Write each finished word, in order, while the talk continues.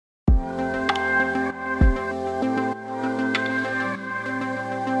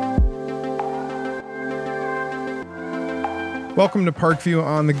Welcome to Parkview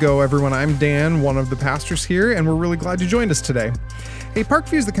on the Go, everyone. I'm Dan, one of the pastors here, and we're really glad you joined us today. Hey,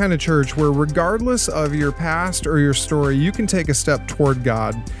 Parkview is the kind of church where regardless of your past or your story, you can take a step toward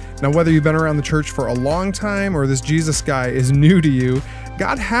God. Now, whether you've been around the church for a long time or this Jesus guy is new to you,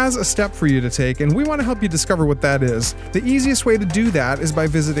 God has a step for you to take, and we want to help you discover what that is. The easiest way to do that is by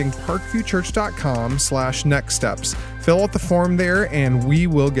visiting parkviewchurch.com/nextsteps. Fill out the form there, and we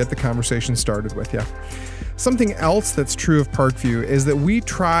will get the conversation started with you. Something else that's true of Parkview is that we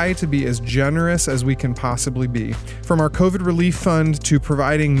try to be as generous as we can possibly be. From our COVID relief fund to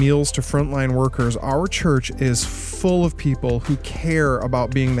providing meals to frontline workers, our church is full of people who care about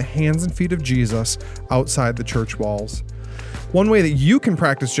being the hands and feet of Jesus outside the church walls. One way that you can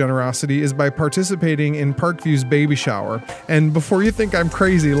practice generosity is by participating in Parkview's baby shower. And before you think I'm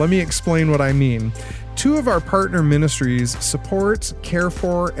crazy, let me explain what I mean. Two of our partner ministries support, care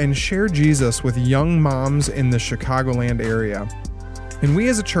for, and share Jesus with young moms in the Chicagoland area. And we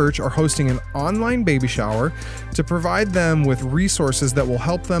as a church are hosting an online baby shower to provide them with resources that will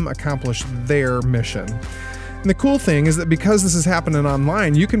help them accomplish their mission. And the cool thing is that because this is happening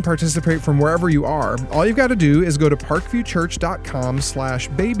online, you can participate from wherever you are. All you've got to do is go to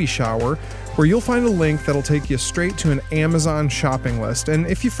parkviewchurch.com/baby shower, where you'll find a link that'll take you straight to an Amazon shopping list. And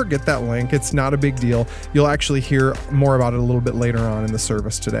if you forget that link, it's not a big deal. You'll actually hear more about it a little bit later on in the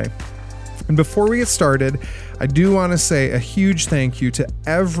service today. And before we get started, I do want to say a huge thank you to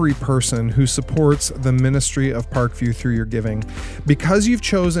every person who supports the ministry of Parkview through your giving. Because you've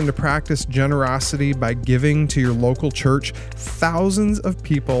chosen to practice generosity by giving to your local church, thousands of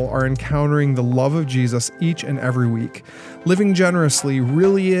people are encountering the love of Jesus each and every week. Living generously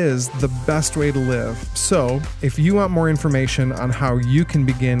really is the best way to live. So, if you want more information on how you can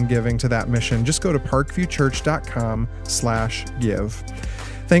begin giving to that mission, just go to parkviewchurch.com/give.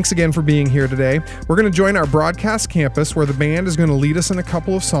 Thanks again for being here today. We're going to join our broadcast campus where the band is going to lead us in a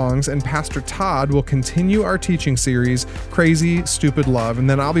couple of songs, and Pastor Todd will continue our teaching series, Crazy, Stupid Love, and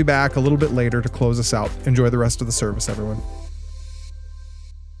then I'll be back a little bit later to close us out. Enjoy the rest of the service, everyone.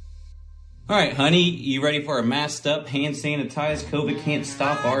 All right, honey, you ready for a masked up, hand sanitized, COVID can't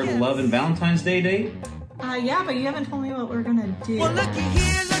stop our love and Valentine's Day date? Yeah, but you haven't told me what we're going to do. Well, looky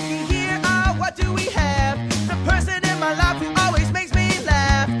here, what do we have? The person in my life who always makes me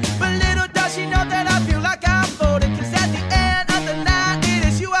laugh. But little does she know that I feel like I'm folding. Cause at the end of the night, it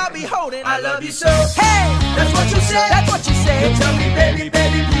is you I'll be holding. I love you so. Hey, that's what you say. That's what you say. So tell me, baby,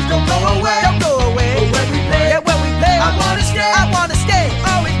 please don't go away. Don't go away. But when we play, yeah, when we play, I wanna stay. I wanna stay.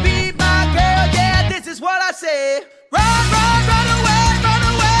 Always be my girl, yeah, this is what I say. Run away,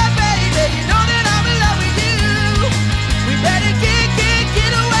 baby. You know that I'm in love with you. We better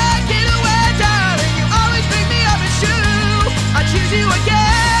get away, darling. You always pick me up and shoot. I choose you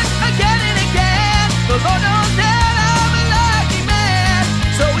again and again. The Lord knows that I'm a lucky man.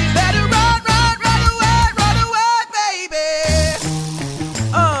 So we better run away, baby.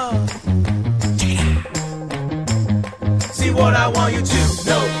 See what I want you to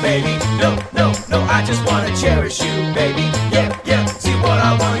know, baby. No, I just wanna cherish you, baby. Yeah. See what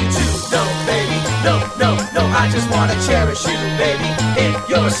I want you to know, baby. No, I just wanna cherish you, baby. If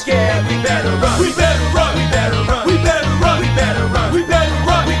you're scared, we better run. We better run. We better run. We better run. We better run. We better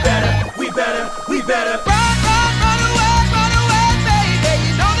run. We better run away, baby.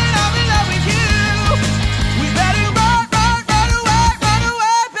 You know that I'm in love with you. We better run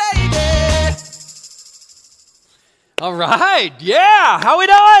away, baby. All right, yeah, how we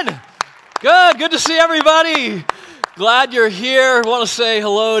doing? Good to see everybody. Glad you're here. I want to say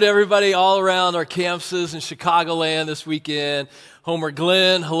hello to everybody all around our campuses in Chicagoland this weekend. Homer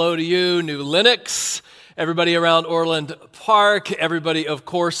Glen, hello to you. New Lenox, everybody around Orland Park, everybody, of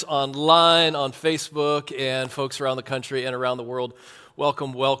course, online, on Facebook, and folks around the country and around the world.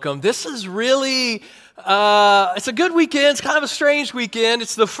 Welcome. This is really, it's a good weekend. It's kind of a strange weekend.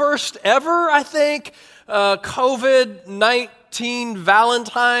 It's the first ever, I think, COVID-19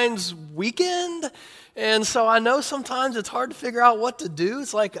 Valentine's weekend. And so I know sometimes it's hard to figure out what to do.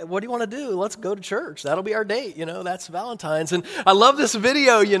 It's like, what do you want to do? Let's go to church. That'll be our date. That's Valentine's. And I love this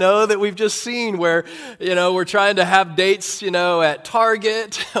video, that we've just seen where, we're trying to have dates, at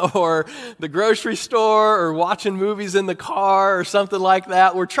Target or the grocery store or watching movies in the car or something like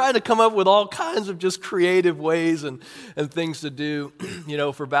that. We're trying to come up with all kinds of just creative ways and things to do,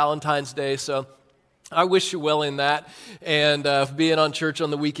 for Valentine's Day. So I wish you well in that. And if being on church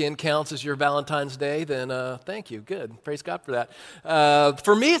on the weekend counts as your Valentine's Day, then thank you. Good. Praise God for that.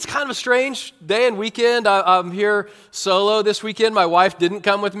 For me, it's kind of a strange day and weekend. I'm here solo this weekend. My wife didn't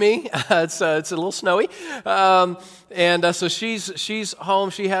come with me. It's a little snowy. So she's home.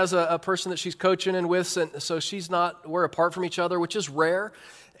 She has a person that she's coaching and with, and so we're apart from each other, which is rare.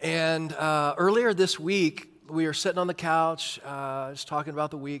 And earlier this week, we were sitting on the couch, just talking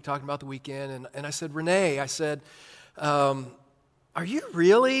about the week, talking about the weekend, and I said, Renee, are you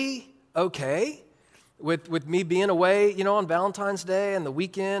really okay with me being away, on Valentine's Day and the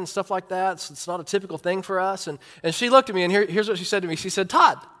weekend and stuff like that? It's not a typical thing for us. And she looked at me, and here's what she said to me. She said,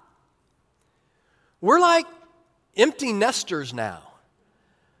 Todd, we're like empty nesters now.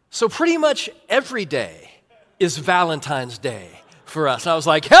 So pretty much every day is Valentine's Day for us. I was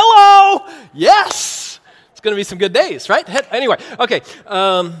like, hello, yes. Going to be some good days, right? Anyway, okay,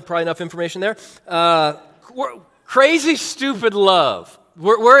 probably enough information there. Crazy Stupid Love.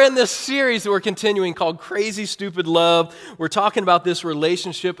 We're in this series that we're continuing called Crazy Stupid Love. We're talking about this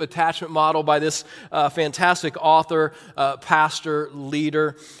relationship attachment model by this fantastic author, pastor,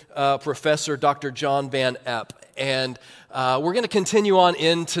 leader, professor, Dr. John Van Epp. And we're going to continue on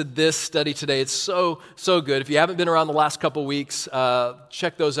into this study today. It's so good. If you haven't been around the last couple weeks,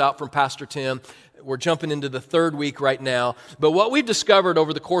 check those out from Pastor Tim. We're jumping into the third week right now. But what we've discovered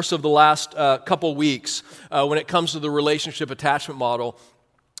over the course of the last couple weeks when it comes to the relationship attachment model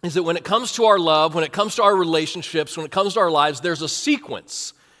is that when it comes to our love, when it comes to our relationships, when it comes to our lives, there's a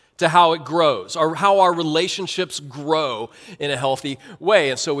sequence to how it grows, or how our relationships grow in a healthy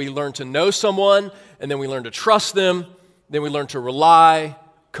way. And so we learn to know someone, and then we learn to trust them, then we learn to rely,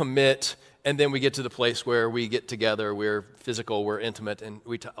 commit, and then we get to the place where we get together, we're physical, we're intimate, and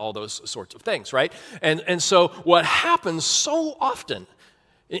all those sorts of things, right? And so what happens so often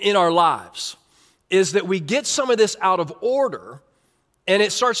in our lives is that we get some of this out of order, and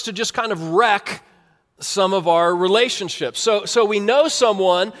it starts to just kind of wreck some of our relationships. So we know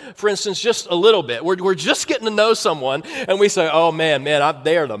someone, for instance, just a little bit. We're just getting to know someone, and we say, oh man,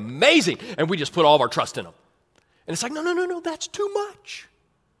 they are amazing, and we just put all of our trust in them. And it's like, no, that's too much.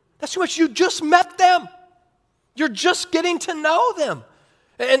 That's too much. You just met them. You're just getting to know them.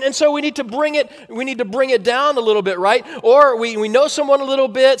 And so we need to bring it down a little bit, right? Or we know someone a little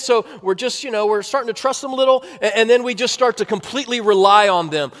bit, so we're just, we're starting to trust them a little, and then we just start to completely rely on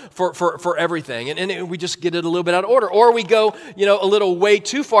them for everything. And we just get it a little bit out of order. Or we go, a little way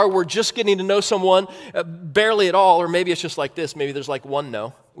too far. We're just getting to know someone barely at all, or maybe it's just like this. Maybe there's like one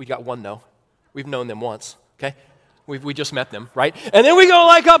no. We got one no. We've known them once, okay? We just met them, right? And then we go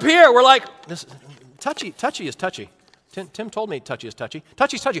like up here. We're like, touchy is touchy. Tim told me touchy is touchy.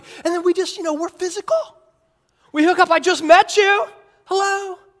 Touchy's touchy. And then we just, we're physical. We hook up. I just met you.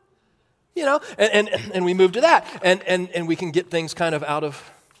 Hello. And we move to that. And we can get things kind of out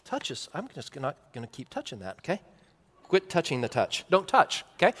of touches. I'm just not going to keep touching that, okay? Quit touching the touch. Don't touch,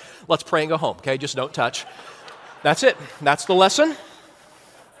 okay? Let's pray and go home, okay? Just don't touch. That's it. That's the lesson.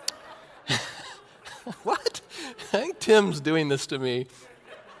 What? I think Tim's doing this to me.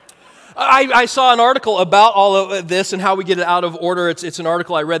 I saw an article about all of this and how we get it out of order. It's an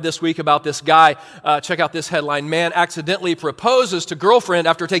article I read this week about this guy. Check out this headline. Man accidentally proposes to girlfriend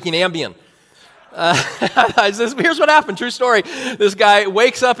after taking Ambien. Here's what happened. True story. This guy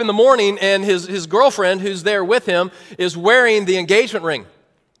wakes up in the morning and his girlfriend, who's there with him, is wearing the engagement ring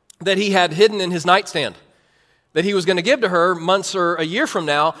that he had hidden in his nightstand that he was going to give to her months or a year from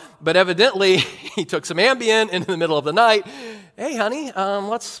now, but evidently he took some Ambien in the middle of the night. Hey, honey,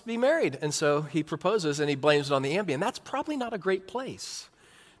 let's be married. And so he proposes and he blames it on the Ambien. That's probably not a great place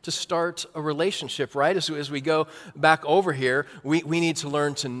to start a relationship, right? As we go back over here, we need to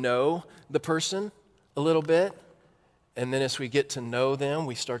learn to know the person a little bit. And then as we get to know them,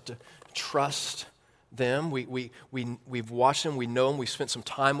 we start to trust them. We've watched them, we know them, we've spent some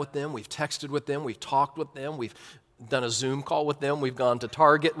time with them, we've texted with them, we've talked with them, we've done a Zoom call with them, we've gone to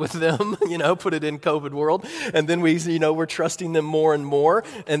Target with them, put it in COVID world, and then we're trusting them more and more,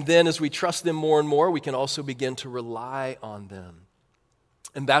 and then as we trust them more and more, we can also begin to rely on them.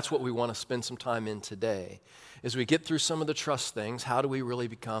 And that's what we want to spend some time in today. As we get through some of the trust things, how do we really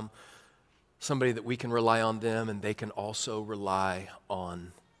become somebody that we can rely on them and they can also rely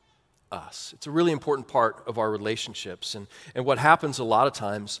on us? It's a really important part of our relationships. And what happens a lot of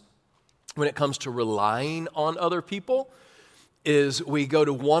times when it comes to relying on other people is we go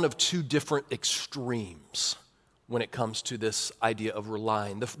to one of two different extremes when it comes to this idea of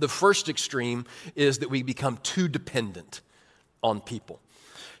relying. The first extreme is that we become too dependent on people.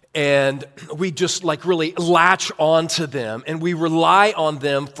 And we just like really latch onto them and we rely on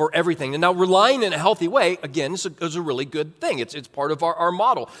them for everything. And now relying in a healthy way, again, is a really good thing. It's part of our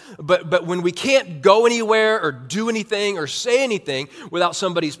model. But when we can't go anywhere or do anything or say anything without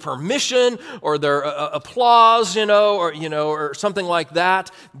somebody's permission or their applause, or something like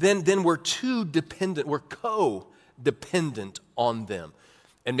that, then we're too dependent. We're co-dependent on them.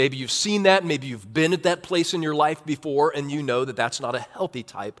 And maybe you've seen that, maybe you've been at that place in your life before, and you know that that's not a healthy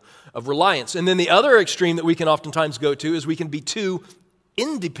type of reliance. And then the other extreme that we can oftentimes go to is we can be too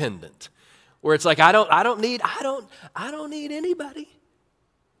independent, where it's like I don't need anybody.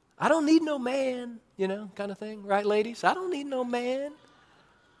 I don't need no man, kind of thing, right, ladies? I don't need no man,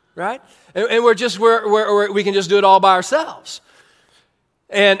 right? And we can just do it all by ourselves.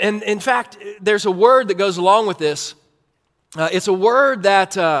 And in fact, there's a word that goes along with this. It's a word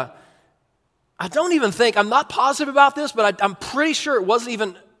that I'm not positive about this, but I'm pretty sure it wasn't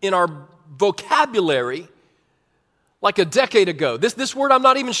even in our vocabulary like a decade ago. This word, I'm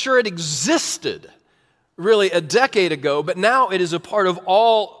not even sure it existed really a decade ago, but now it is a part of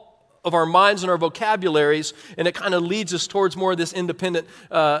all of our minds and our vocabularies, and it kind of leads us towards more of this independent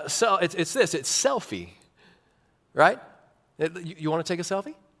it's selfie, right? You want to take a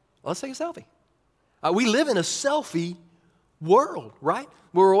selfie? Let's take a selfie. We live in a selfie world, right?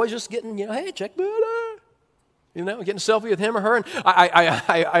 We're always just getting, hey, check Buddha. Getting a selfie with him or her. And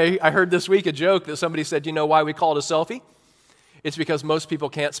I heard this week a joke that somebody said, you know why we call it a selfie? It's because most people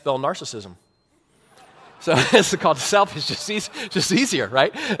can't spell narcissism. So it's called selfie. It's just easier,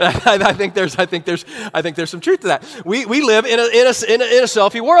 right? I think there's some truth to that. We live in a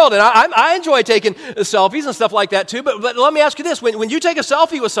selfie world, and I enjoy taking selfies and stuff like that too. But let me ask you this: when you take a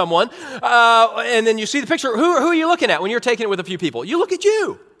selfie with someone, and then you see the picture, who are you looking at when you're taking it with a few people? You look at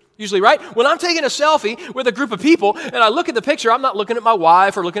you. Usually, right? When I'm taking a selfie with a group of people and I look at the picture, I'm not looking at my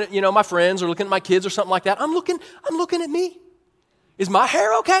wife or looking at my friends or looking at my kids or something like that. I'm looking at me. Is my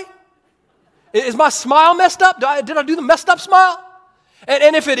hair okay? Is my smile messed up? Did I do the messed up smile?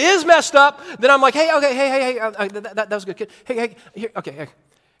 And if it is messed up, then I'm like, hey, that was good, kid. Hey, here, okay.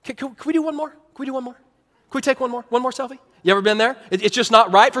 Can we do one more? Can we take one more selfie? You ever been there? It's just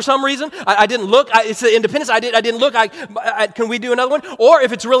not right for some reason. I didn't look. It's the independence. I didn't look. Can we do another one? Or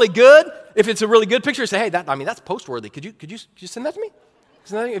if it's really good, if it's a really good picture, say, hey, that's post-worthy. Could you send that to me?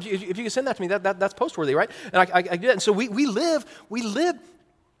 If you can send that to me, that's post-worthy, right? And I get it. And so we live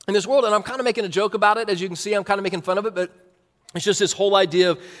in this world, and I'm kind of making a joke about it. As you can see, I'm kind of making fun of it, but it's just this whole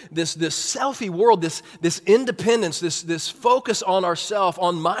idea of this selfie world, this independence, this focus on ourself,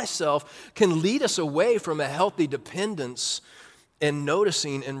 on myself, can lead us away from a healthy dependence and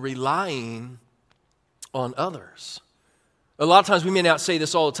noticing and relying on others. A lot of times we may not say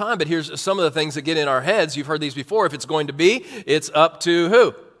this all the time, but here's some of the things that get in our heads. You've heard these before. If it's going to be, it's up to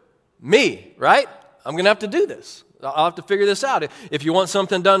who? Me, right? I'm going to have to do this. I'll have to figure this out. If you want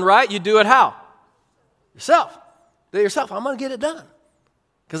something done right, you do it how? Yourself. Do it yourself. I'm going to get it done.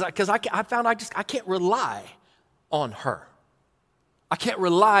 Because I found I can't rely on her. I can't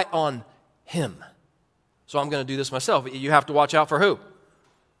rely on him. So I'm going to do this myself. You have to watch out for who?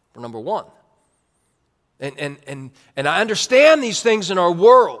 For number one. And I understand these things in our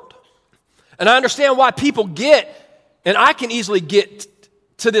world. And I understand why people and I can easily get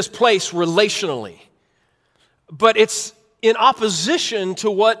to this place relationally. But it's in opposition to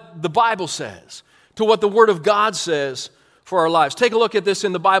what the Bible says, to what the Word of God says for our lives. Take a look at this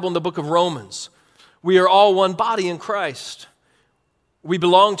in the Bible in the book of Romans. We are all one body in Christ. We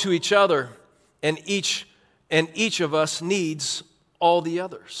belong to each other, and each of us needs all the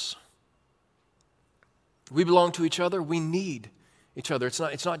others. We belong to each other. We need each other. It's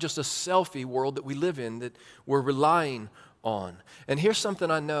not just a selfie world that we live in that we're relying on. And here's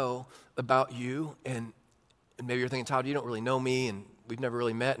something I know about you, and maybe you're thinking, Todd, you don't really know me, and we've never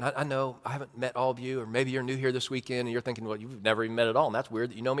really met. And I know I haven't met all of you, or maybe you're new here this weekend, and you're thinking, well, you've never even met at all, and that's weird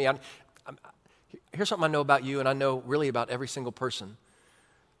that you know me. Here's something I know about you, and I know really about every single person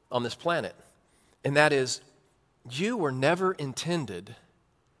on this planet, and that is you were never intended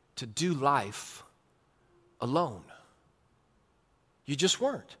to do life alone. You just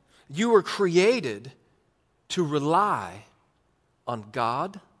weren't. You were created to rely on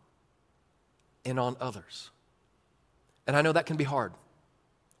God and on others. And I know that can be hard,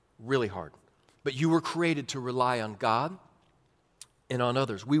 really hard. But you were created to rely on God and on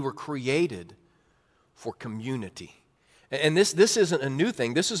others. We were created for community. And this isn't a new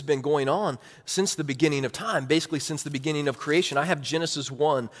thing. This has been going on since the beginning of time, basically since the beginning of creation. I have Genesis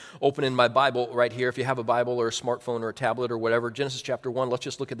 1 open in my Bible right here. If you have a Bible or a smartphone or a tablet or whatever, Genesis chapter 1, let's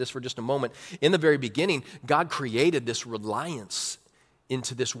just look at this for just a moment. In the very beginning, God created this reliance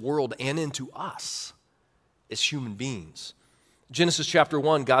into this world and into us as human beings. Genesis chapter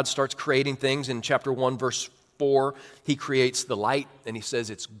 1, God starts creating things. In chapter 1, verse 4, he creates the light, and he says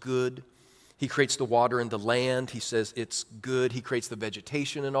it's good. He creates the water and the land. He says it's good. He creates the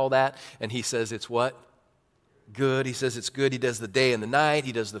vegetation and all that, and he says it's what? Good. He says it's good. He does the day and the night.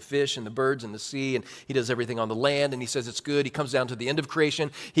 He does the fish and the birds and the sea, and he does everything on the land, and he says it's good. He comes down to the end of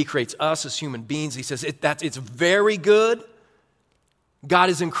creation. He creates us as human beings. He says it's very good. God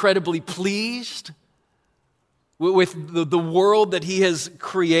is incredibly pleased with the world that he has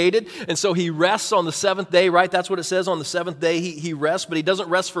created. And so he rests on the seventh day, right? That's what it says. On the seventh day, he rests, but he doesn't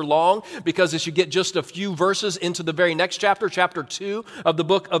rest for long, because as you get just a few verses into the very next chapter, chapter 2 of the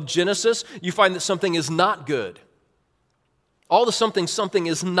book of Genesis, you find that something is not good. All the something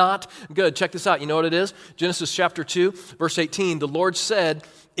is not good. Check this out. You know what it is? Genesis chapter 2, verse 18, the Lord said,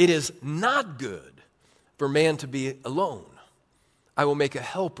 "It is not good for man to be alone. I will make a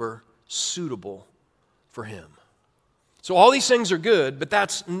helper suitable for him." So all these things are good, but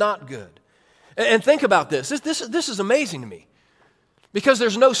that's not good. And think about this. This is amazing to me. Because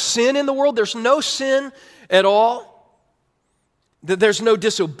there's no sin in the world. There's no sin at all. There's no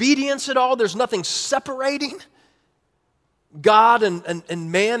disobedience at all. There's nothing separating God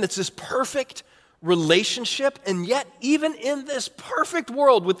and man. It's this perfect relationship. And yet, even in this perfect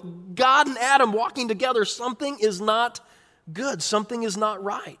world with God and Adam walking together, something is not good. Something is not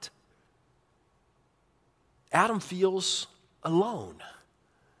right. Adam feels alone.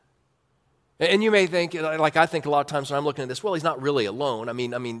 And you may think, like I think a lot of times when I'm looking at this, well, he's not really alone. I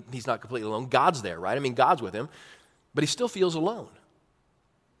mean, he's not completely alone. God's there, right? I mean, God's with him, but he still feels alone.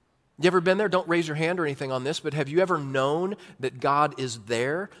 You ever been there? Don't raise your hand or anything on this, but have you ever known that God is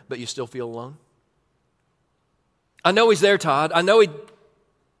there, but you still feel alone? I know he's there, Todd. I know he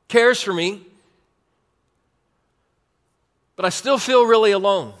cares for me, but I still feel really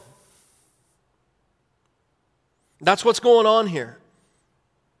alone. That's what's going on here.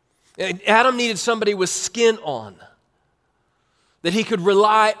 Adam needed somebody with skin on, that he could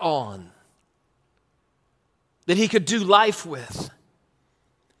rely on, that he could do life with.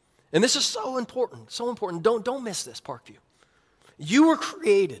 And this is so important, so important. Don't miss this, Parkview. You were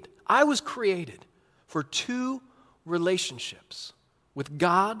created, I was created for two relationships, with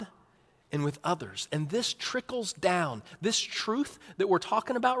God and with others. And this trickles down. This truth that we're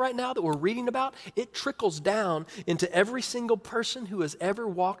talking about right now, that we're reading about, it trickles down into every single person who has ever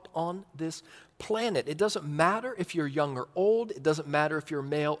walked on this planet. It doesn't matter if you're young or old. It doesn't matter if you're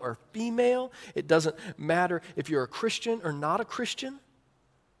male or female. It doesn't matter if you're a Christian or not a Christian.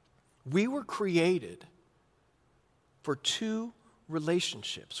 We were created for two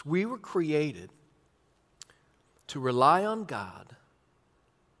relationships. We were created to rely on God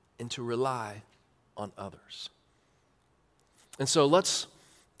and to rely on others. And so let's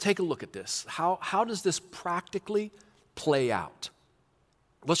take a look at this. How does this practically play out?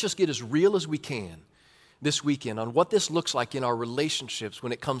 Let's just get as real as we can this weekend on what this looks like in our relationships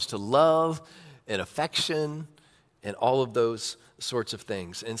when it comes to love and affection and all of those sorts of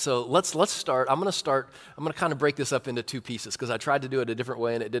things. And so let's start. I'm going to kind of break this up into two pieces because I tried to do it a different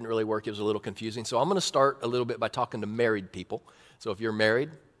way and it didn't really work. It was a little confusing. So I'm going to start a little bit by talking to married people. So if you're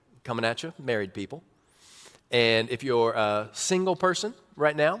married, coming at you, married people. And if you're a single person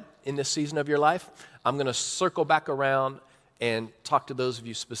right now in this season of your life, I'm going to circle back around and talk to those of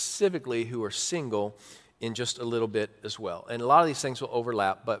you specifically who are single in just a little bit as well. And a lot of these things will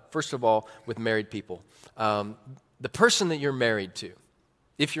overlap, but first of all, with married people. The person that you're married to,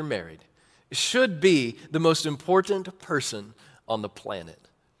 if you're married, should be the most important person on the planet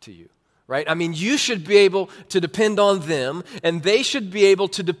to you. Right? I mean, you should be able to depend on them, and they should be able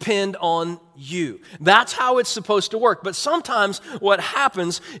to depend on you. That's how it's supposed to work. But sometimes what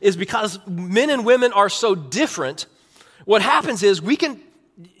happens is because men and women are so different, what happens is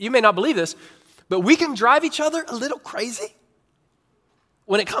you may not believe this, but we can drive each other a little crazy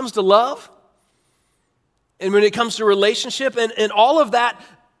when it comes to love and when it comes to relationship, and all of that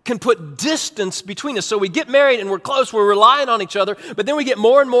can put distance between us. So we get married and we're close, we're relying on each other, but then we get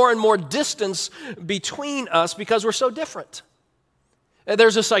more and more and more distance between us because we're so different. And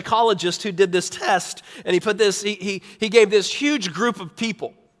there's a psychologist who did this test, and he gave this huge group of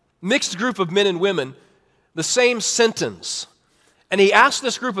people, mixed group of men and women, the same sentence. And he asked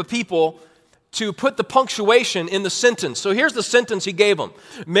this group of people to put the punctuation in the sentence. So here's the sentence he gave them.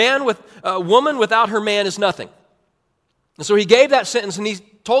 Woman without her man is nothing. And so he gave that sentence and he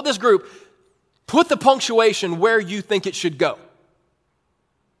told this group, put the punctuation where you think it should go.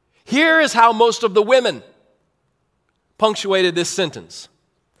 Here is how most of the women punctuated this sentence.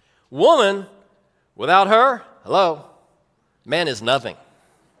 Woman, without her, hello, Man is nothing.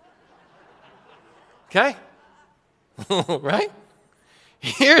 Okay? Right?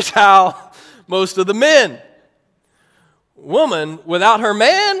 Here's how most of the men. Woman without her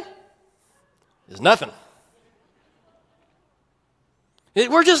man is nothing.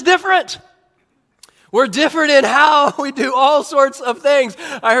 We're just different. We're different in how we do all sorts of things.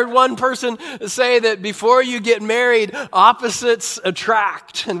 I heard one person say that before you get married, opposites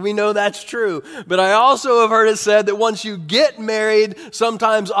attract, and we know that's true. But I also have heard it said that once you get married,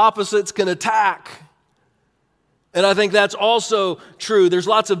 sometimes opposites can attack. And I think that's also true. There's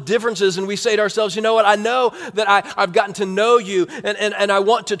lots of differences, and we say to ourselves, you know what, I know that I've gotten to know you, and I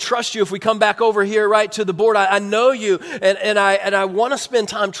want to trust you. If we come back over here right to the board, I know you, and I want to spend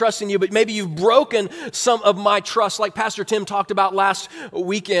time trusting you, but maybe you've broken some of my trust, like Pastor Tim talked about last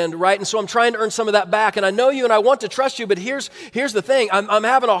weekend, right? And so I'm trying to earn some of that back, and I know you, and I want to trust you, but here's the thing. I'm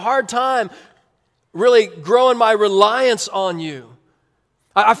having a hard time really growing my reliance on you.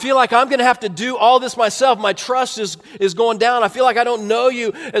 I feel like I'm going to have to do all this myself. My trust is going down. I feel like I don't know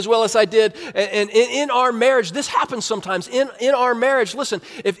you as well as I did. And in our marriage, this happens sometimes. In our marriage, listen,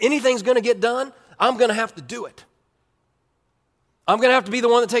 if anything's going to get done, I'm going to have to do it. I'm going to have to be the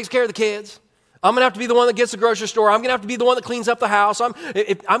one that takes care of the kids. I'm going to have to be the one that gets the grocery store. I'm going to have to be the one that cleans up the house. I'm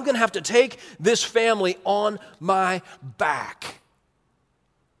going to have to take this family on my back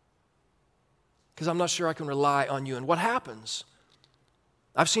because I'm not sure I can rely on you. And what happens?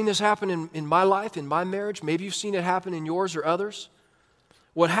 I've seen this happen in my life, in my marriage. Maybe you've seen it happen in yours or others.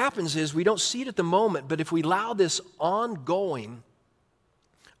 What happens is we don't see it at the moment, but if we allow this ongoing,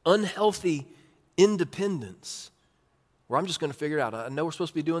 unhealthy independence, where I'm just going to figure it out. I know we're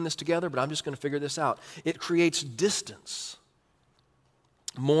supposed to be doing this together, but I'm just going to figure this out. It creates distance,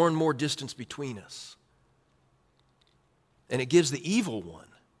 more and more distance between us. And it gives the evil one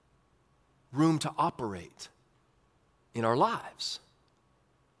room to operate in our lives.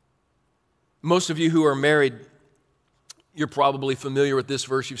 Most of you who are married, you're probably familiar with this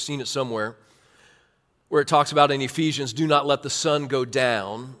verse. You've seen it somewhere where it talks about in Ephesians, do not let the sun go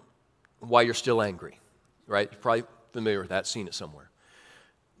down while you're still angry, right? You're probably familiar with that, seen it somewhere.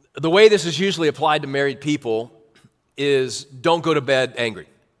 The way this is usually applied to married people is don't go to bed angry.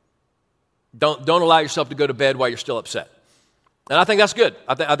 Don't allow yourself to go to bed while you're still upset. And I think that's good.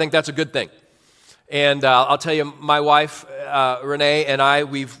 I think that's a good thing. And I'll tell you, my wife, Renee, and I,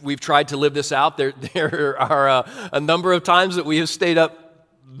 we've tried to live this out. There are a number of times that we have stayed up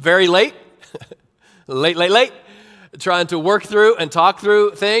very late, late, trying to work through and talk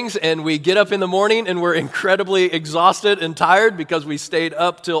through things, and we get up in the morning and we're incredibly exhausted and tired because we stayed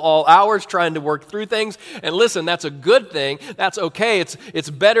up till all hours trying to work through things. And listen, that's a good thing. That's okay. It's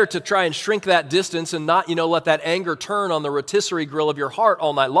better to try and shrink that distance and not, let that anger turn on the rotisserie grill of your heart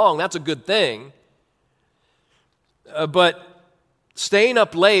all night long. That's a good thing. But staying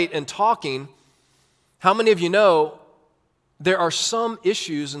up late and talking, how many of you know there are some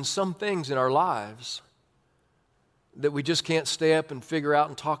issues and some things in our lives that we just can't stay up and figure out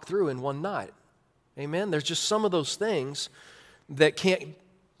and talk through in one night? Amen? There's just some of those things that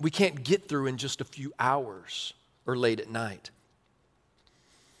we can't get through in just a few hours or late at night.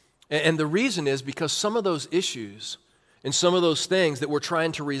 And the reason is because some of those issues and some of those things that we're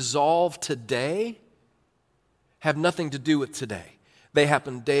trying to resolve today have nothing to do with today. They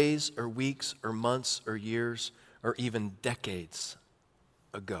happen days or weeks or months or years or even decades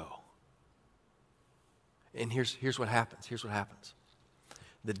ago. And here's what happens. Here's what happens.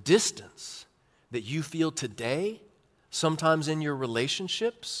 The distance that you feel today, sometimes in your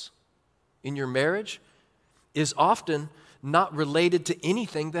relationships, in your marriage, is often not related to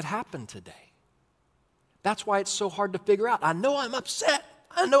anything that happened today. That's why it's so hard to figure out. I know I'm upset.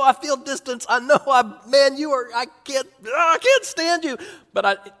 I know I feel distance. I know I can't stand you.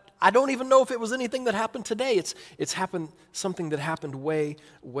 But I don't even know if it was anything that happened today. It's happened, something that happened way,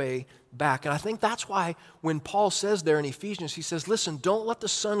 way back. And I think that's why when Paul says there in Ephesians, he says, listen, don't let the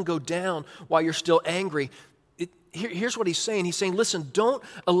sun go down while you're still angry. Here's what he's saying. He's saying, listen, don't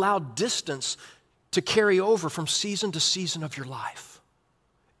allow distance to carry over from season to season of your life.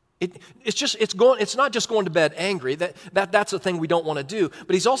 It's not just going to bed angry. That's a thing we don't want to do.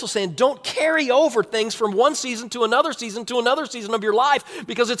 But he's also saying don't carry over things from one season to another season of your life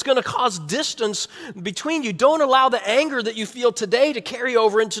because it's going to cause distance between you. Don't allow the anger that you feel today to carry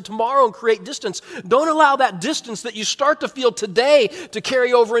over into tomorrow and create distance. Don't allow that distance that you start to feel today to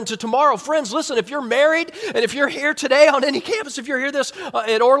carry over into tomorrow. Friends, listen, if you're married and if you're here today on any campus, if you're here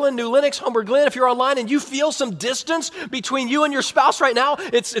at Orland, New Lenox, Humber Glen, if you're online and you feel some distance between you and your spouse right now,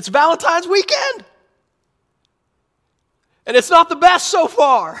 it's Valentine's weekend. And it's not the best so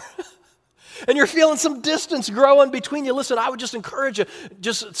far. and you're feeling some distance growing between you, listen, I would just encourage you,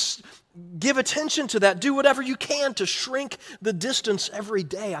 just give attention to that. Do whatever you can to shrink the distance every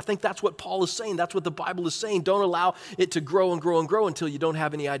day. I think that's what Paul is saying. That's what the Bible is saying. Don't allow it to grow and grow and grow until you don't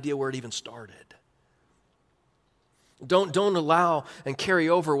have any idea where it even started. Don't allow and carry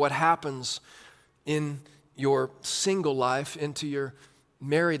over what happens in your single life into your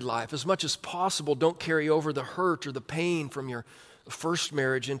married life. As much as possible, don't carry over the hurt or the pain from your first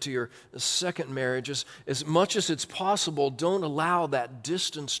marriage into your second marriage. As much as it's possible, don't allow that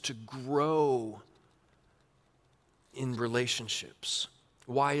distance to grow in relationships.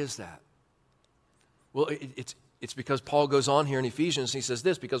 Why is that? Well, it's because Paul goes on here in Ephesians and he says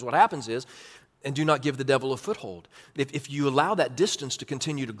this, because what happens is, and do not give the devil a foothold. If you allow that distance to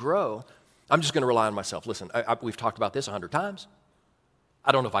continue to grow, I'm just going to rely on myself. Listen, we've talked about this 100 times.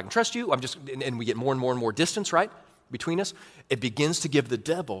 I don't know if I can trust you. And we get more and more and more distance, right, between us. It begins to give the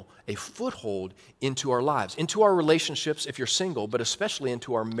devil a foothold into our lives, into our relationships if you're single, but especially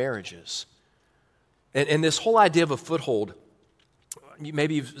into our marriages. And this whole idea of a foothold,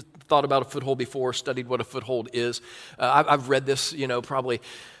 maybe you've thought about a foothold before, studied what a foothold is. I've read this, probably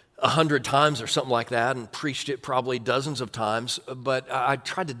 100 times or something like that, and preached it probably dozens of times, but I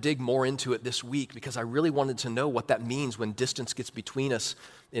tried to dig more into it this week because I really wanted to know what that means when distance gets between us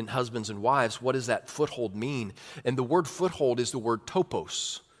in husbands and wives. What does that foothold mean? And the word foothold is the word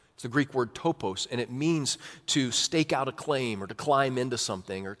topos. It's the Greek word topos, and it means to stake out a claim or to climb into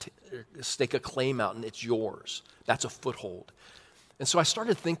something or stake a claim out and it's yours. That's a foothold. And so I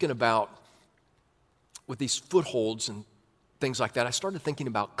started thinking about, with these footholds and things like that, I started thinking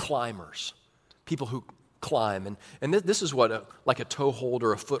about climbers, people who climb. And this is what like a toehold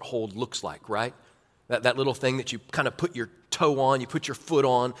or a foothold looks like, right? That little thing that you kind of put your toe on, you put your foot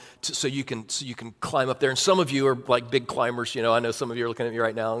on so you can climb up there. And some of you are like big climbers, I know some of you are looking at me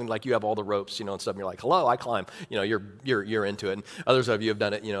right now and like you have all the ropes, and stuff, and you're like, hello, I climb. You're into it. And others of you have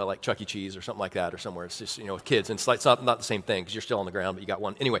done it, like Chuck E. Cheese or something like that or somewhere. It's just, with kids. And it's not the same thing because you're still on the ground, but you got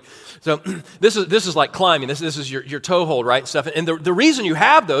one. Anyway, so this is like climbing. This is your toe hold, right? Stuff. And the reason you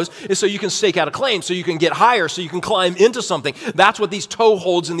have those is so you can stake out a claim, so you can get higher, so you can climb into something. That's what these toe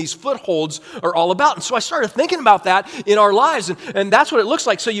holds and these footholds are all about. And so I started thinking about that in our lives, and that's what it looks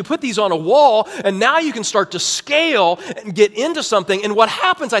like. So you put these on a wall, and now you can start to scale and get into something. And what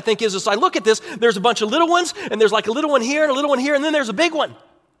happens, I think, is I look at this, there's a bunch of little ones, and there's like a little one here and a little one here, and then there's a big one.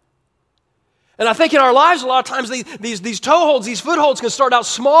 And I think in our lives, a lot of times, these toeholds, these footholds can start out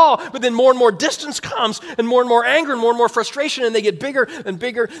small, but then more and more distance comes, and more anger, and more frustration, and they get bigger and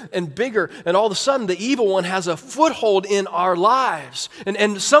bigger and bigger. And all of a sudden, the evil one has a foothold in our lives.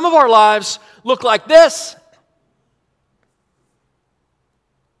 And some of our lives look like this.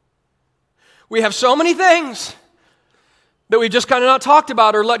 We have so many things that we've just kind of not talked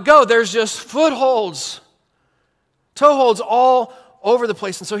about or let go. There's just footholds, toeholds all over the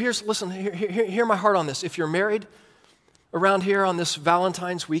place. And so hear my heart on this. If you're married around here on this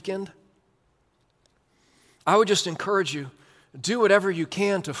Valentine's weekend, I would just encourage you, do whatever you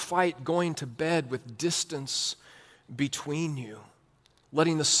can to fight going to bed with distance between you,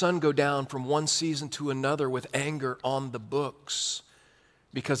 letting the sun go down from one season to another with anger on the books,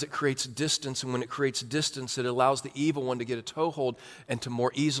 because it creates distance, and when it creates distance, it allows the evil one to get a toehold and to more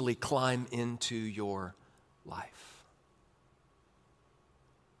easily climb into your life.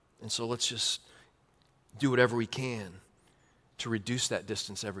 And so let's just do whatever we can to reduce that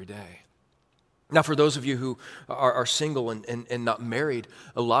distance every day. Now, for those of you who are single and not married,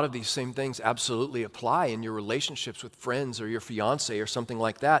 a lot of these same things absolutely apply in your relationships with friends or your fiance or something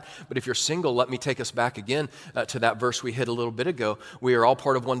like that. But if you're single, let me take us back again to that verse we hit a little bit ago. We are all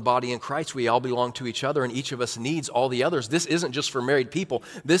part of one body in Christ. We all belong to each other, and each of us needs all the others. This isn't just for married people.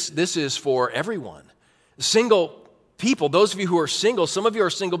 This is for everyone. Single people, those of you who are single, some of you are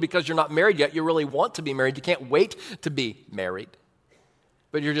single because you're not married yet. You really want to be married. You can't wait to be married,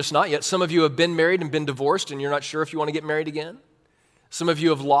 but you're just not yet. Some of you have been married and been divorced, and you're not sure if you want to get married again. Some of you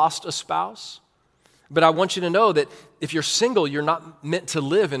have lost a spouse. But I want you to know that if you're single, you're not meant to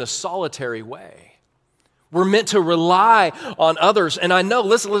live in a solitary way. We're meant to rely on others. And I know,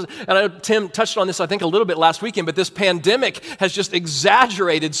 listen, and I know Tim touched on this, I think, a little bit last weekend, but this pandemic has just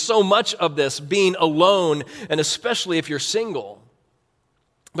exaggerated so much of this, being alone, and especially if you're single.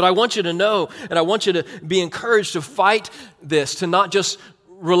 But I want you to know, and I want you to be encouraged to fight this, to not just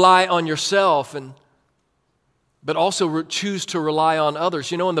rely on yourself, but also choose to rely on others.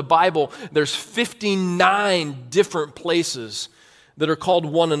 In the Bible, there's 59 different places that are called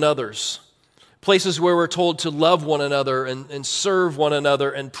one another's. Places where we're told to love one another and serve one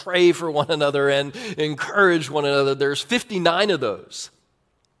another and pray for one another and encourage one another. There's 59 of those.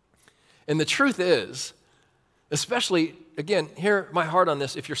 And the truth is, especially, again, hear my heart on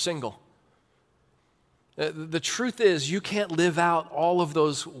this if you're single. The truth is you can't live out all of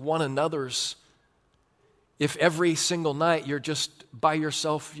those one another's if every single night you're just by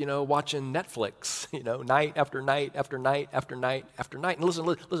yourself, watching Netflix, night after night after night after night after night. And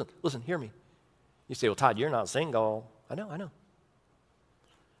listen, hear me. You say, well, Todd, you're not single. I know.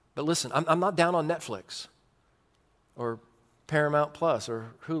 But listen, I'm not down on Netflix or Paramount Plus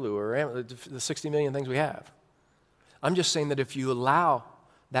or Hulu or the 60 million things we have. I'm just saying that if you allow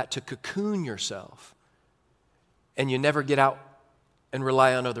that to cocoon yourself and you never get out and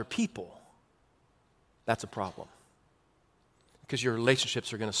rely on other people, that's a problem. Because your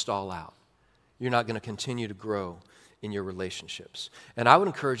relationships are going to stall out. You're not going to continue to grow in your relationships. And I would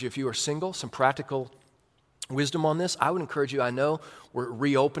encourage you, if you are single, some practical wisdom on this. I would encourage you, I know we're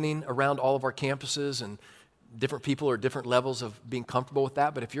reopening around all of our campuses and different people are at different levels of being comfortable with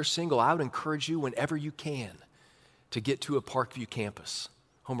that. But if you're single, I would encourage you whenever you can to get to a Parkview campus,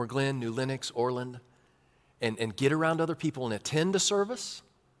 Homer Glen, New Lenox, Orland, and get around other people and attend a service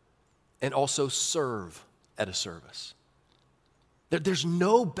and also serve at a service. There's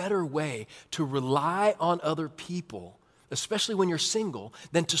no better way to rely on other people, especially when you're single,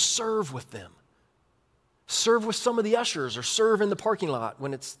 than to serve with them. Serve with some of the ushers or serve in the parking lot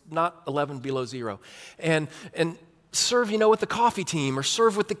when it's not 11 below zero. And serve, with the coffee team or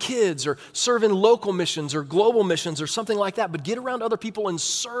serve with the kids or serve in local missions or global missions or something like that. But get around other people and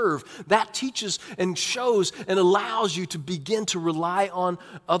serve. That teaches and shows and allows you to begin to rely on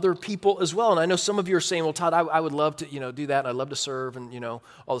other people as well. And I know some of you are saying, well, Todd, I would love to, do that. I'd love to serve and, all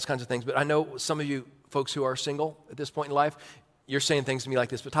those kinds of things. But I know some of you folks who are single at this point in life, you're saying things to me like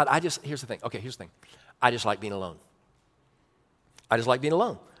this. But Todd, here's the thing. Okay, here's the thing. I just like being alone. I just like being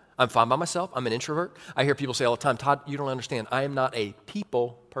alone. I'm fine by myself. I'm an introvert. I hear people say all the time, Todd, you don't understand. I am not a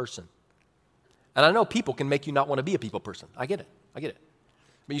people person. And I know people can make you not want to be a people person. I get it.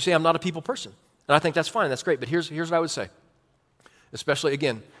 But you say, I'm not a people person. And I think that's fine. That's great. But here's what I would say. Especially,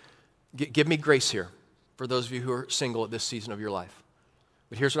 again, give me grace here for those of you who are single at this season of your life.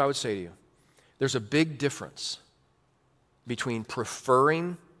 But here's what I would say to you. There's a big difference between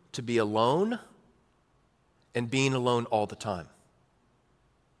preferring to be alone and being alone all the time.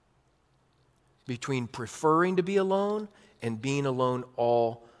 Between preferring to be alone and being alone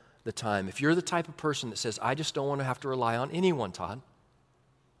all the time. If you're the type of person that says, I just don't want to have to rely on anyone, Todd.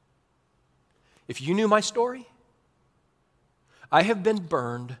 If you knew my story, I have been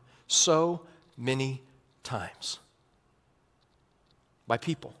burned so many times by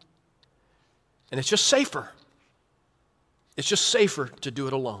people. And it's just safer. It's just safer to do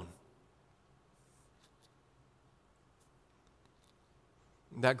it alone.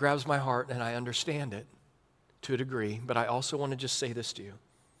 That grabs my heart, and I understand it to a degree, but I also want to just say this to you.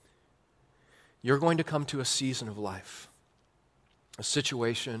 You're going to come to a season of life, a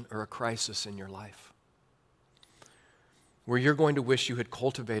situation or a crisis in your life, where you're going to wish you had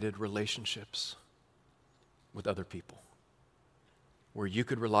cultivated relationships with other people, where you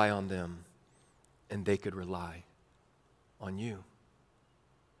could rely on them and they could rely on you.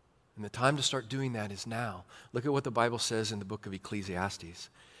 And the time to start doing that is now. Look at what the Bible says in the book of Ecclesiastes.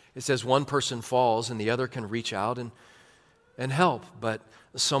 It says one person falls and the other can reach out and help, but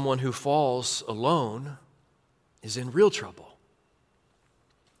someone who falls alone is in real trouble.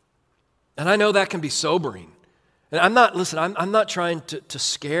 And I know that can be sobering. And I'm not trying to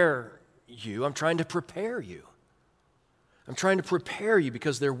scare you. I'm trying to prepare you. I'm trying to prepare you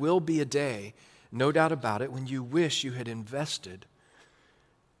because there will be a day, no doubt about it, when you wish you had invested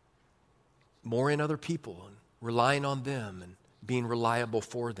more in other people and relying on them and being reliable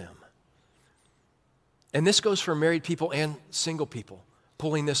for them. And this goes for married people and single people,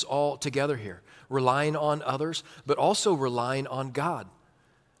 pulling this all together here, relying on others, but also relying on God.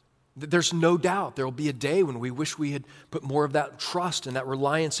 There's no doubt there will be a day when we wish we had put more of that trust and that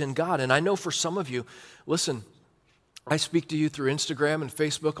reliance in God. And I know for some of you, listen, I speak to you through Instagram and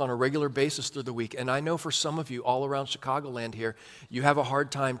Facebook on a regular basis through the week, and I know for some of you all around Chicagoland here, you have a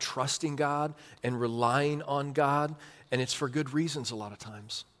hard time trusting God and relying on God, and it's for good reasons a lot of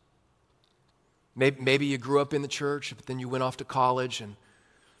times. Maybe you grew up in the church, but then you went off to college, and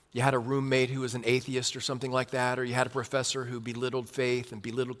you had a roommate who was an atheist or something like that, or you had a professor who belittled faith and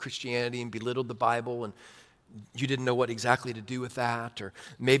belittled Christianity and belittled the Bible, and you didn't know what exactly to do with that. Or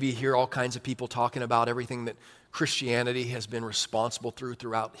maybe you hear all kinds of people talking about everything that Christianity has been responsible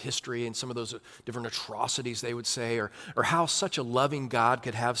throughout history and some of those different atrocities they would say, or how such a loving God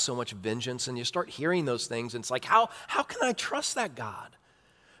could have so much vengeance. And you start hearing those things, and it's like, how can I trust that God?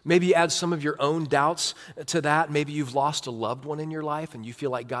 Maybe you add some of your own doubts to that. Maybe you've lost a loved one in your life and you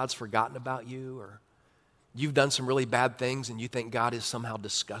feel like God's forgotten about you, or you've done some really bad things and you think God is somehow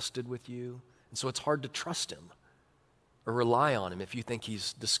disgusted with you. And so it's hard to trust him or rely on him if you think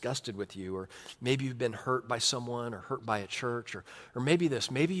he's disgusted with you. Or maybe you've been hurt by someone or hurt by a church, or maybe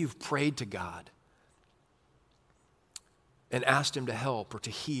maybe you've prayed to God and asked him to help or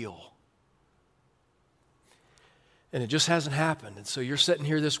to heal. And it just hasn't happened. And so you're sitting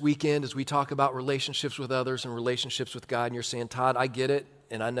here this weekend as we talk about relationships with others and relationships with God, and you're saying, Todd, I get it,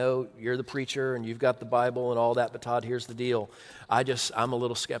 and I know you're the preacher and you've got the Bible and all that, but Todd, here's the deal. I'm a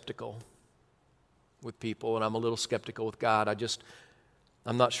little skeptical with people, and I'm a little skeptical with God.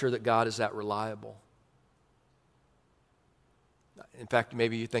 I'm not sure that God is that reliable. In fact,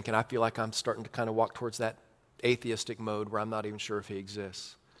 maybe you're thinking, I feel like I'm starting to kind of walk towards that atheistic mode where I'm not even sure if he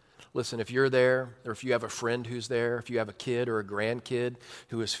exists. Listen, if you're there, or if you have a friend who's there, if you have a kid or a grandkid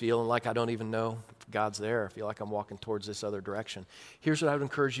who is feeling like I don't even know if God's there, I feel like I'm walking towards this other direction, here's what I would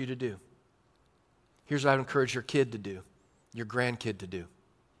encourage you to do. Here's what I would encourage your kid to do, your grandkid to do.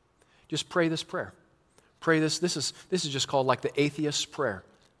 Just pray this prayer. Pray this. This is just called like the atheist's prayer.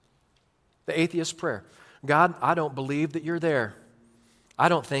 The atheist's prayer. God, I don't believe that you're there. I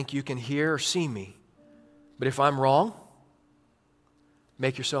don't think you can hear or see me. But if I'm wrong,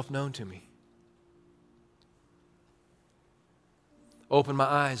 make yourself known to me. Open my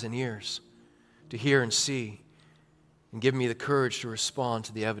eyes and ears to hear and see, and give me the courage to respond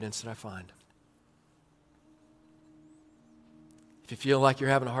to the evidence that I find. If you feel like you're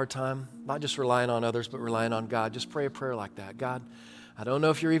having a hard time, not just relying on others, but relying on God, just pray a prayer like that. God, I don't know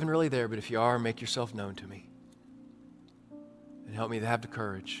if you're even really there, but if you are, make yourself known to me. And help me to have the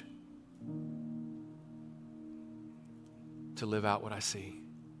courage to live out what I see.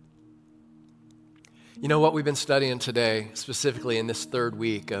 You know what we've been studying today, specifically in this third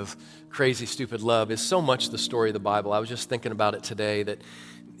week of Crazy Stupid Love, is so much the story of the Bible. I was just thinking about it today, that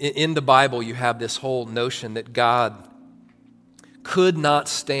in the Bible you have this whole notion that God could not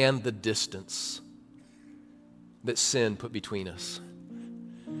stand the distance that sin put between us.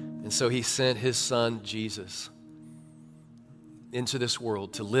 And so he sent his son, Jesus, into this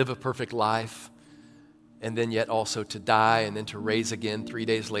world to live a perfect life, and then yet also to die and then to raise again 3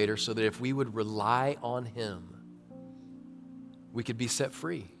 days later, so that if we would rely on him, we could be set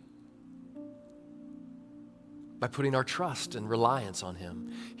free by putting our trust and reliance on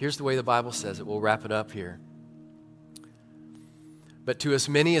him. Here's the way the Bible says it. We'll wrap it up here. But to as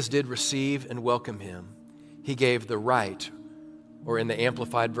many as did receive and welcome him, he gave the right, or in the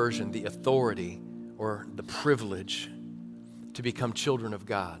Amplified Version, the authority or the privilege to become children of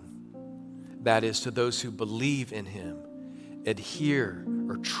God. That is, to those who believe in him, adhere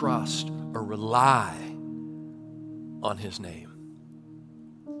or trust or rely on his name.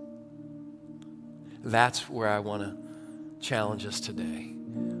 That's where I want to challenge us today.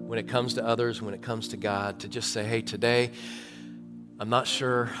 When it comes to others, when it comes to God, to just say, hey, today, I'm not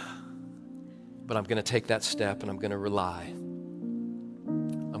sure, but I'm going to take that step and I'm going to rely.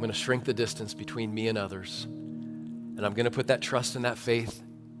 I'm going to shrink the distance between me and others, and I'm going to put that trust and that faith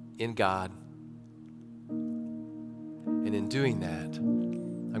in God. And in doing that,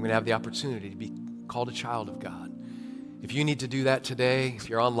 I'm going to have the opportunity to be called a child of God. If you need to do that today, if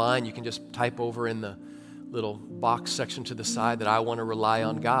you're online, you can just type over in the little box section to the side that I want to rely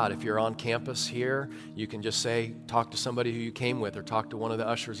on God. If you're on campus here, you can just say, talk to somebody who you came with, or talk to one of the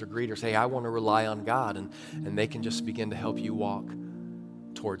ushers or greeters. Hey, I want to rely on God. And they can just begin to help you walk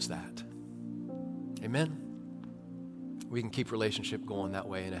towards that. Amen? We can keep relationship going that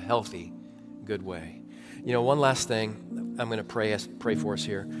way in a healthy, good way. You know, one last thing I'm going to pray for us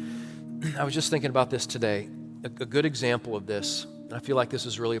here. I was just thinking about this today. A good example of this, and I feel like this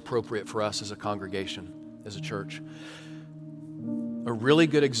is really appropriate for us as a congregation, as a church. A really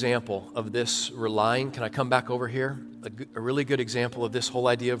good example of this relying, can I come back over here? A really good example of this whole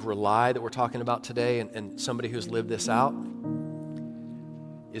idea of rely that we're talking about today, and somebody who's lived this out,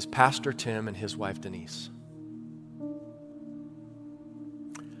 is Pastor Tim and his wife Denise.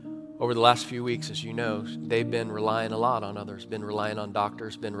 Over the last few weeks, as you know, they've been relying a lot on others, been relying on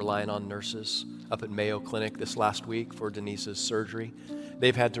doctors, been relying on nurses. Up at Mayo Clinic this last week for Denise's surgery,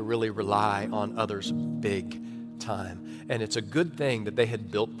 they've had to really rely on others big time. And it's a good thing that they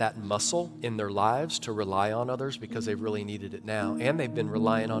had built that muscle in their lives to rely on others, because they really needed it now. And they've been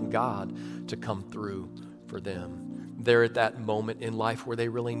relying on God to come through for them. They're at that moment in life where they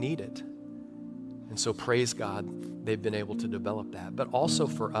really need it. And so praise God, they've been able to develop that. But also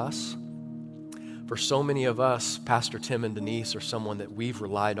for us, for so many of us, Pastor Tim and Denise are someone that we've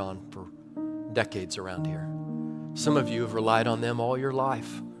relied on for decades around here. Some of you have relied on them all your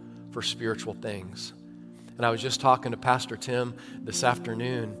life for spiritual things. And I was just talking to Pastor Tim this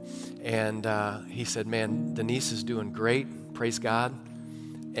afternoon, and he said, man, Denise is doing great, praise God.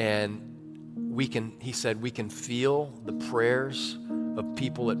 And he said, we can feel the prayers of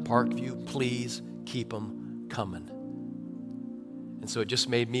people at Parkview. Please keep them coming. And so it just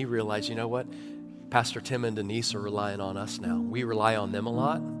made me realize, you know what? Pastor Tim and Denise are relying on us now. We rely on them a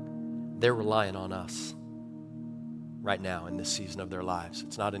lot. They're relying on us right now in this season of their lives.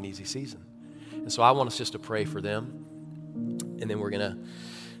 It's not an easy season. And so I want us just to pray for them. And then we're going to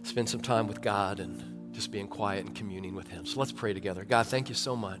spend some time with God and just being quiet and communing with Him. So let's pray together. God, thank you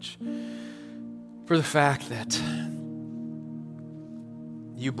so much for the fact that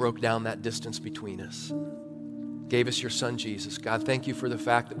you broke down that distance between us, gave us your Son, Jesus. God, thank you for the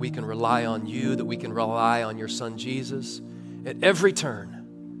fact that we can rely on you, that we can rely on your Son, Jesus, at every turn.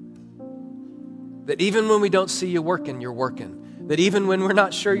 That even when we don't see you working, you're working. That even when we're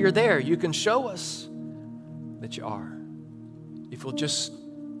not sure you're there, you can show us that you are. If we'll just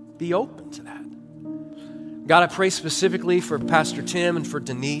be open to that. God, I pray specifically for Pastor Tim and for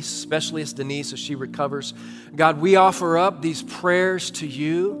Denise, especially as Denise as she recovers. God, we offer up these prayers to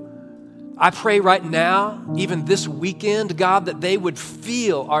you. I pray right now, even this weekend, God, that they would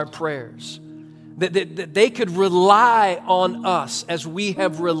feel our prayers. That they could rely on us as we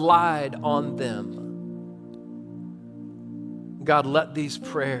have relied on them. God, let these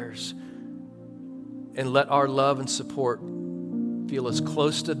prayers and let our love and support feel as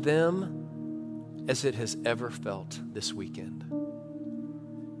close to them as it has ever felt this weekend.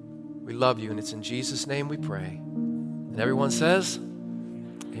 We love you, and it's in Jesus' name we pray. And everyone says,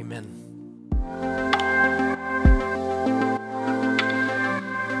 amen.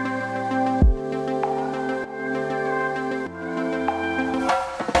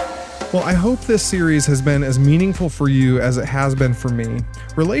 Well, I hope this series has been as meaningful for you as it has been for me.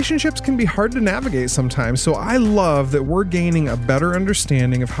 Relationships can be hard to navigate sometimes, so I love that we're gaining a better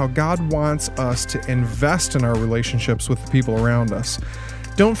understanding of how God wants us to invest in our relationships with the people around us.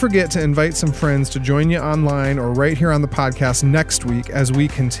 Don't forget to invite some friends to join you online or right here on the podcast next week as we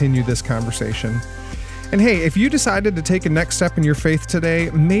continue this conversation. And hey, if you decided to take a next step in your faith today,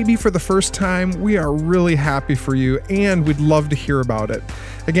 maybe for the first time, we are really happy for you and we'd love to hear about it.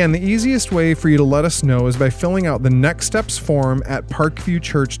 Again, the easiest way for you to let us know is by filling out the Next Steps form at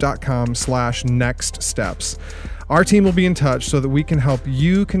parkviewchurch.com/nextsteps. Our team will be in touch so that we can help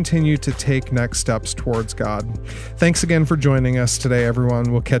you continue to take next steps towards God. Thanks again for joining us today,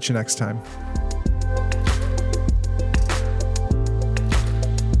 everyone. We'll catch you next time.